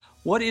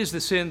What is the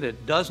sin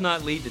that does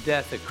not lead to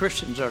death that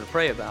Christians are to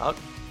pray about?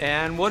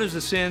 And what is the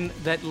sin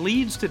that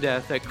leads to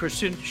death that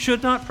Christians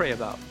should not pray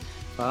about?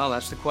 Well,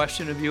 that's the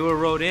question a viewer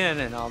wrote in,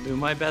 and I'll do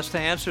my best to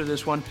answer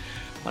this one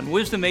on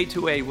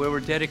Wisdom828, where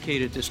we're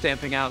dedicated to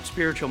stamping out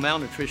spiritual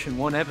malnutrition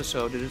one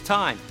episode at a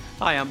time.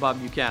 Hi, I'm Bob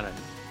Buchanan.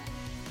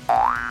 Who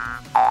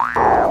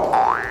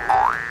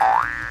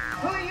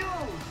are you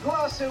who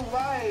are so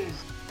wise?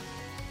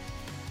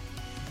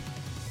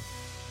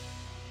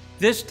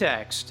 This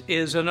text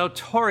is a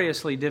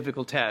notoriously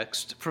difficult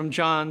text from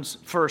John's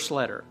first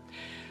letter.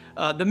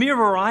 The mere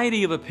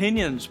variety of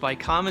opinions by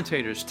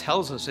commentators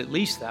tells us at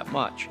least that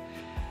much.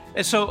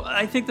 And so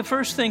I think the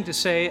first thing to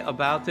say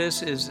about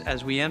this is,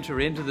 as we enter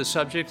into the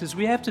subject, is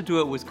we have to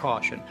do it with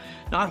caution,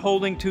 not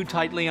holding too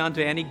tightly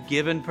onto any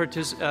given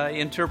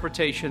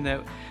interpretation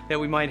that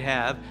we might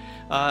have,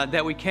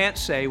 that we can't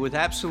say with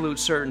absolute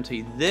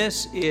certainty,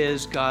 this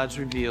is God's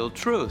revealed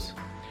truth.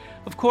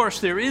 Of course,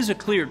 there is a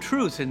clear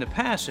truth in the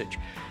passage,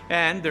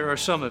 and there are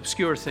some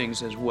obscure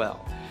things as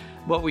well.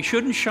 But we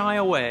shouldn't shy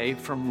away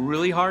from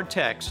really hard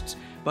texts,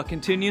 but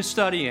continue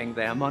studying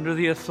them under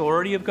the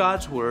authority of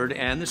God's Word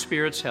and the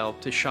Spirit's help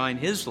to shine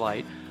His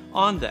light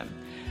on them.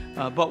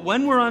 But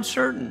when we're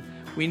uncertain,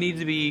 we need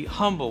to be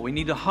humble. We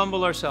need to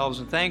humble ourselves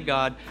and thank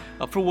God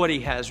for what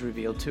He has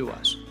revealed to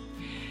us.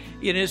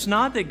 It is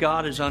not that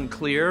God is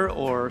unclear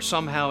or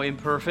somehow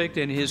imperfect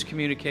in His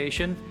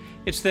communication.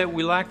 It's that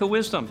we lack the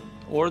wisdom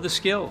or the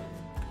skill,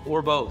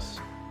 or both.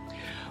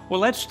 Well,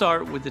 let's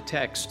start with the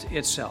text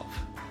itself.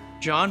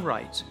 John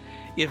writes,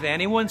 "If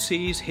anyone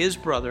sees his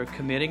brother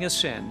committing a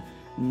sin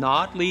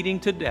not leading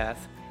to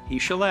death, he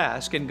shall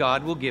ask, and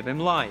God will give him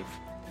life.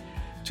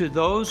 To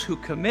those who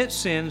commit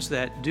sins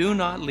that do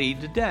not lead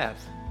to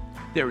death,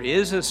 there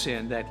is a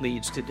sin that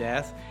leads to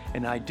death,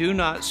 and I do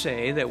not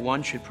say that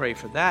one should pray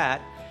for that.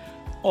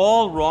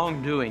 All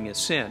wrongdoing is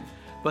sin,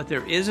 but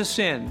there is a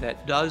sin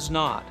that does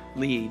not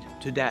lead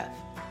to death."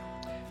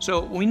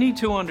 So we need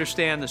to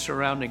understand the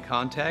surrounding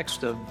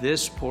context of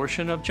this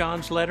portion of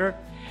John's letter.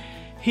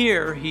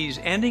 Here, he's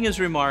ending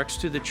his remarks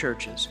to the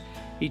churches.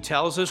 He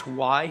tells us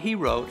why he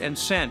wrote and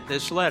sent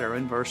this letter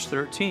in verse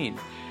 13.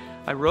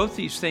 "I wrote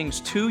these things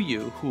to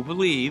you who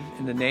believe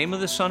in the name of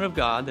the Son of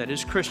God," that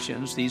is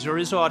Christians, these are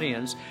his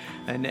audience,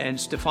 and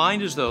it's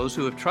defined as those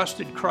who have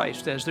trusted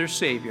Christ as their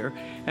Savior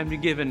and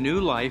been given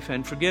new life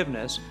and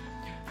forgiveness,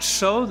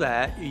 "so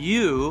that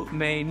you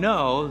may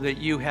know that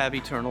you have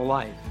eternal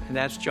life." And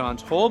that's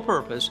John's whole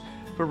purpose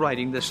for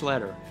writing this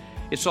letter.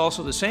 It's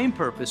also the same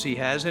purpose he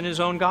has in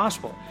his own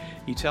gospel.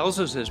 He tells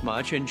us as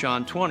much in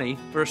John 20,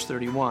 verse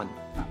 31.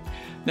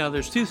 Now,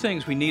 there's two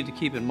things we need to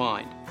keep in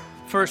mind.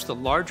 First, the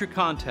larger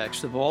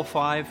context of all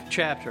 5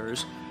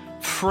 chapters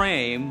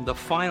frame the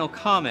final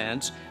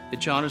comments that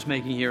John is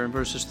making here in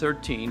verses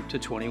 13 to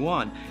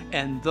 21.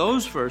 And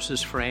those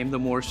verses frame the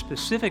more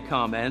specific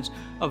comments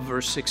of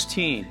verse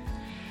 16.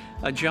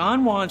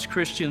 John wants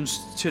Christians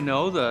to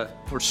know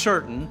for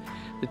certain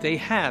that they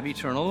have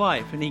eternal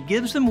life, and he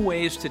gives them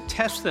ways to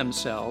test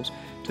themselves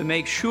to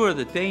make sure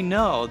that they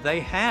know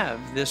they have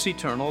this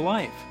eternal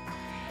life.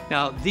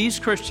 Now, these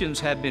Christians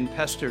have been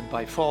pestered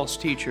by false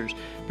teachers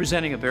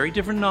presenting a very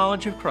different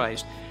knowledge of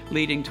Christ,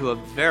 leading to a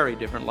very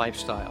different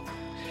lifestyle.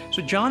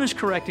 So John is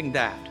correcting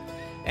that.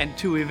 And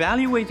to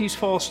evaluate these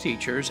false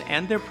teachers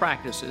and their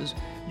practices,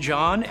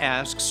 John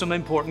asks some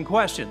important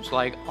questions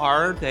like,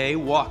 are they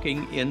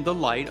walking in the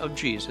light of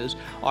Jesus?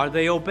 Are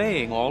they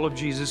obeying all of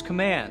Jesus'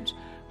 commands?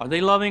 Are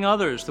they loving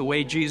others the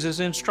way Jesus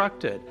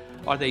instructed?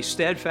 Are they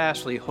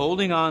steadfastly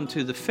holding on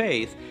to the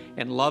faith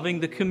and loving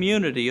the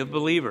community of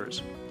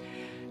believers?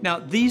 Now,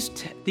 these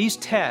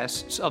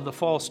tests of the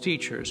false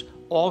teachers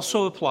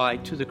also apply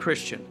to the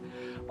Christian.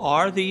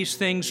 Are these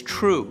things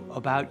true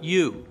about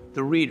you,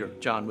 the reader,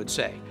 John would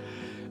say?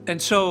 And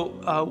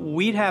so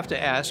we'd have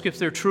to ask if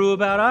they're true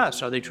about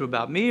us. Are they true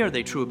about me? Are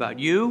they true about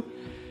you?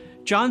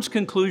 John's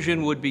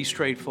conclusion would be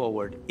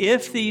straightforward.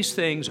 If these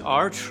things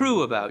are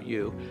true about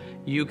you,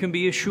 you can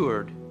be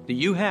assured that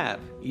you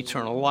have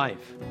eternal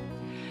life.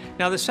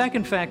 Now, the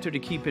second factor to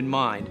keep in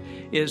mind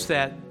is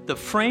that the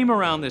frame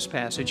around this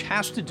passage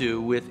has to do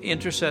with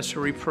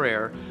intercessory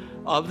prayer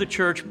of the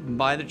church,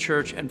 by the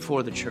church, and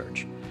for the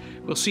church.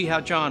 We'll see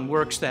how John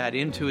works that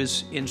into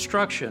his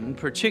instruction,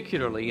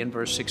 particularly in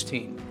verse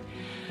 16.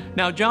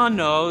 Now, John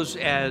knows,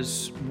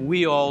 as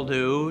we all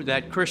do,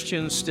 that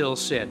Christians still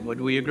sin. Would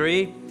we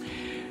agree?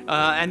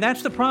 And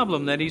that's the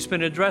problem that he's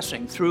been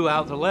addressing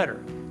throughout the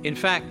letter. In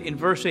fact, in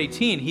verse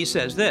 18, he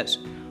says this,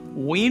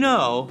 "We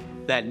know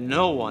that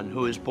no one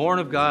who is born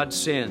of God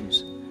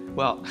sins."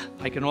 Well,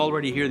 I can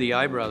already hear the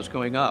eyebrows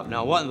going up.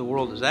 Now, what in the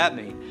world does that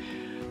mean?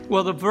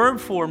 Well, the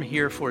verb form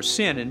here for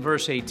sin in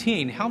verse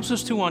 18 helps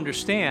us to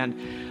understand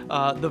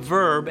the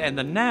verb and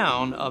the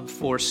noun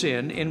for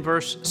sin in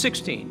verse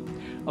 16.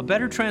 A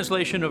better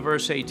translation of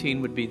verse 18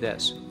 would be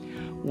this: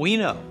 "We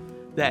know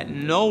that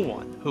no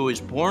one who is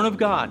born of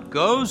God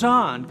goes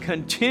on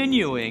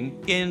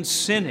continuing in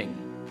sinning."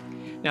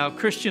 Now,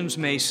 Christians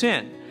may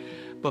sin,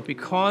 but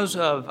because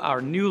of our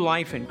new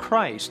life in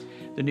Christ,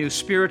 The new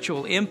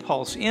spiritual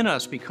impulse in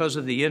us because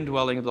of the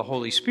indwelling of the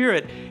Holy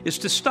Spirit is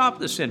to stop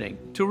the sinning,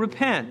 to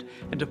repent,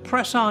 and to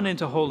press on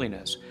into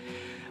holiness.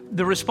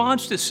 The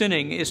response to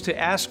sinning is to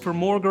ask for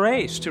more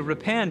grace, to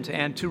repent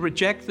and to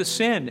reject the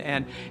sin,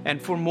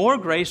 and for more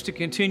grace to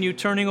continue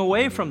turning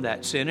away from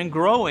that sin and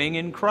growing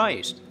in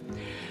Christ.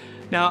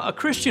 Now, a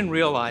Christian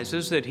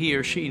realizes that he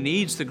or she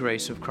needs the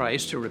grace of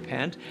Christ to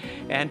repent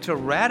and to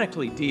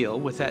radically deal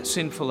with that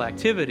sinful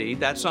activity,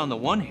 that's on the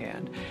one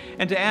hand,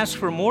 and to ask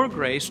for more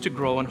grace to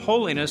grow in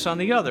holiness on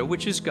the other,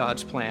 which is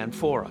God's plan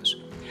for us.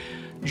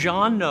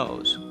 John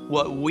knows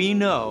what we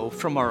know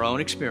from our own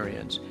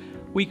experience.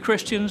 We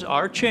Christians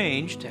are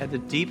changed at the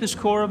deepest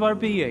core of our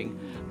being,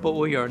 but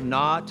we are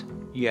not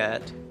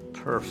yet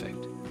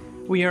perfect.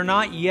 We are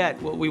not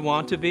yet what we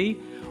want to be,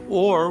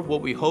 or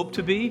what we hope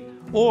to be,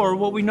 or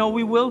what we know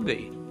we will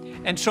be.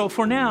 And so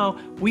for now,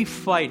 we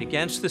fight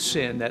against the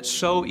sin that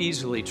so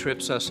easily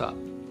trips us up.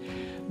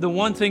 The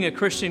one thing a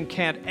Christian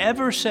can't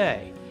ever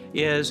say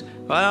is,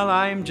 well,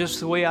 I'm just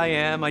the way I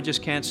am, I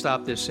just can't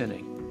stop this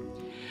sinning.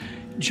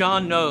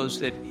 John knows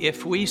that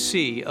if we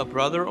see a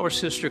brother or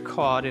sister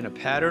caught in a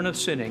pattern of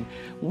sinning,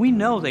 we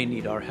know they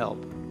need our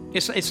help.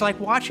 It's like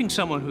watching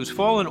someone who's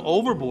fallen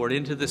overboard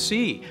into the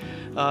sea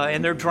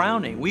and they're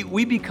drowning.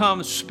 We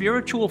become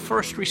spiritual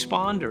first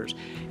responders.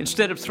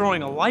 Instead of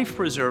throwing a life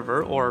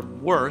preserver, or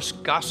worse,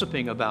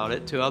 gossiping about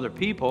it to other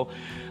people,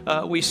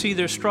 we see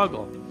their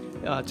struggle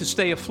to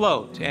stay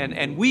afloat,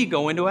 and we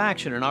go into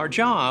action. And our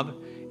job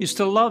is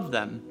to love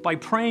them by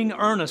praying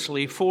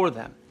earnestly for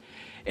them.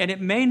 And it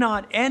may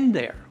not end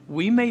there.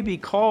 We may be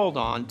called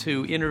on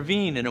to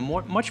intervene in a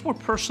much more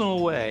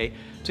personal way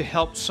to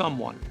help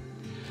someone.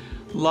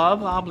 Love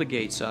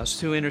obligates us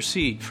to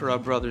intercede for our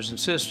brothers and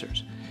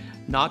sisters.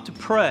 Not to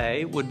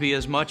pray would be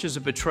as much as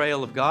a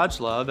betrayal of God's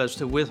love as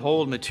to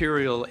withhold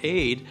material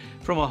aid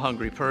from a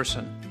hungry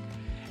person.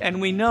 And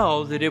we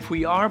know that if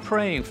we are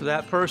praying for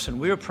that person,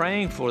 we are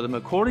praying for them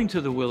according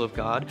to the will of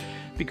God,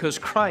 because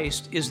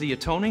Christ is the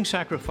atoning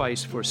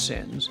sacrifice for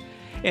sins.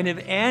 And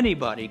if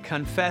anybody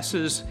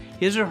confesses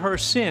his or her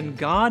sin,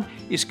 God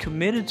is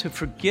committed to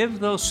forgive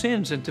those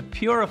sins and to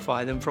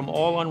purify them from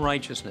all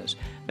unrighteousness.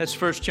 That's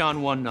 1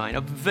 John 1:9,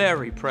 a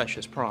very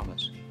precious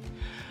promise.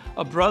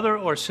 A brother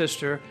or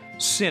sister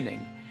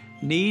sinning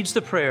needs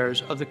the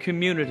prayers of the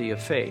community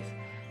of faith,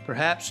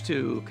 perhaps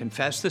to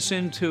confess the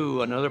sin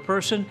to another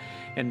person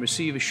and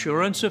receive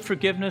assurance of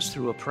forgiveness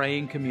through a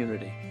praying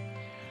community.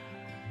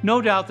 No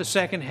doubt the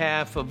second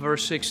half of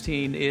verse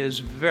 16 is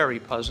very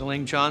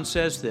puzzling. John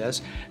says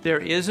this, there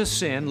is a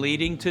sin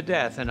leading to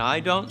death, and I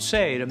don't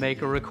say to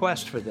make a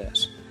request for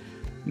this.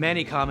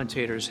 Many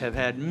commentators have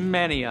had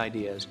many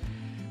ideas,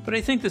 but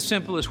I think the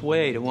simplest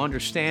way to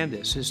understand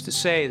this is to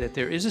say that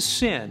there is a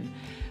sin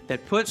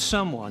that puts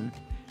someone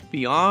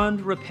beyond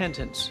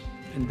repentance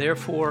and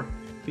therefore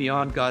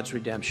beyond God's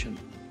redemption.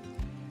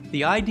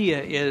 The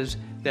idea is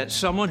that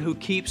someone who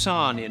keeps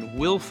on in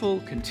willful,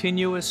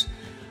 continuous,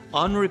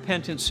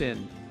 unrepentant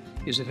sin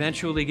is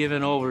eventually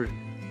given over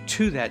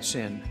to that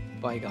sin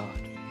by God.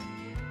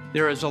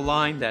 There is a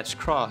line that's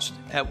crossed,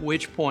 at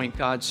which point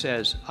God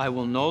says, I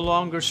will no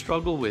longer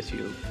struggle with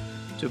you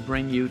to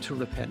bring you to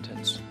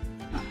repentance.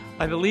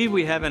 I believe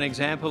we have an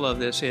example of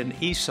this in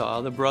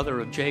Esau, the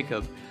brother of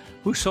Jacob,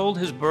 who sold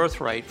his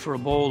birthright for a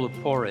bowl of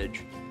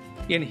porridge.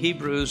 In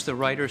Hebrews, the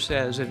writer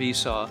says of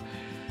Esau,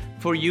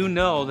 for you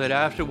know that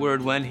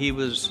afterward, when he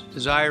was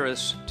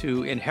desirous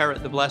to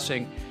inherit the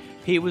blessing,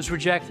 he was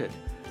rejected,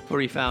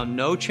 for he found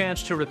no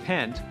chance to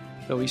repent,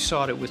 though he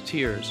sought it with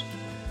tears.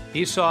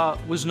 Esau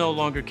was no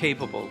longer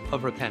capable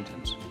of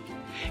repentance.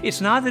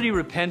 It's not that he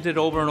repented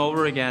over and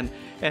over again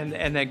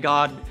and that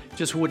God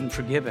just wouldn't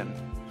forgive him.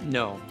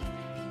 No,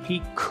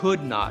 he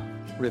could not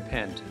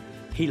repent.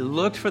 He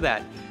looked for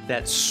that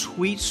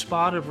sweet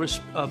spot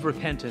of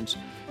repentance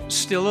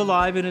still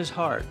alive in his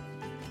heart,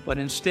 but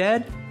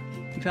instead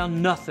he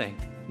found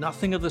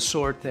nothing of the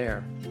sort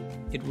there.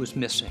 It was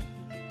missing.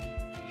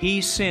 He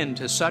sinned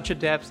to such a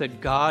depth that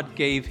God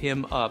gave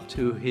him up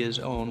to his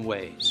own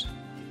ways.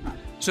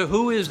 So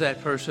who is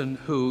that person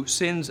who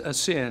sins a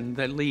sin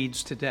that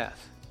leads to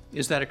death?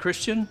 Is that a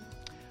Christian?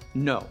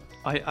 No,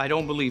 I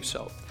don't believe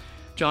so.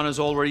 John has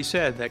already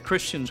said that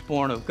Christians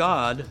born of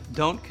God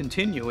don't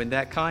continue in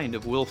that kind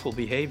of willful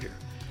behavior.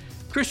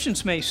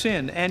 Christians may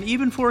sin, and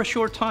even for a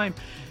short time,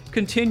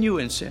 continue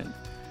in sin.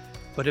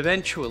 But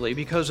eventually,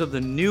 because of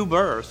the new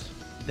birth,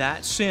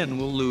 that sin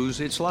will lose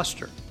its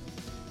luster.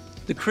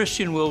 The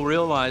Christian will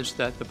realize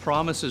that the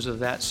promises of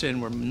that sin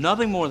were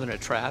nothing more than a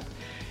trap,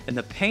 and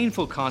the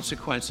painful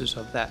consequences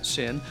of that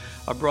sin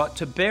are brought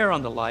to bear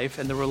on the life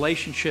and the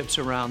relationships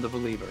around the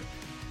believer.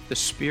 The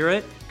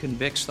Spirit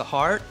convicts the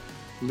heart,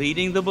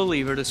 leading the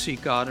believer to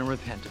seek God in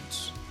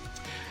repentance.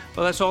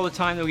 Well, that's all the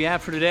time that we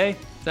have for today.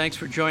 Thanks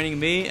for joining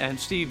me and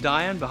Steve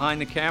Dion behind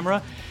the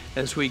camera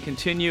as we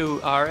continue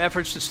our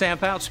efforts to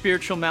stamp out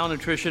spiritual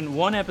malnutrition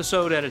one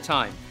episode at a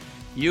time.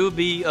 You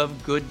be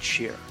of good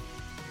cheer.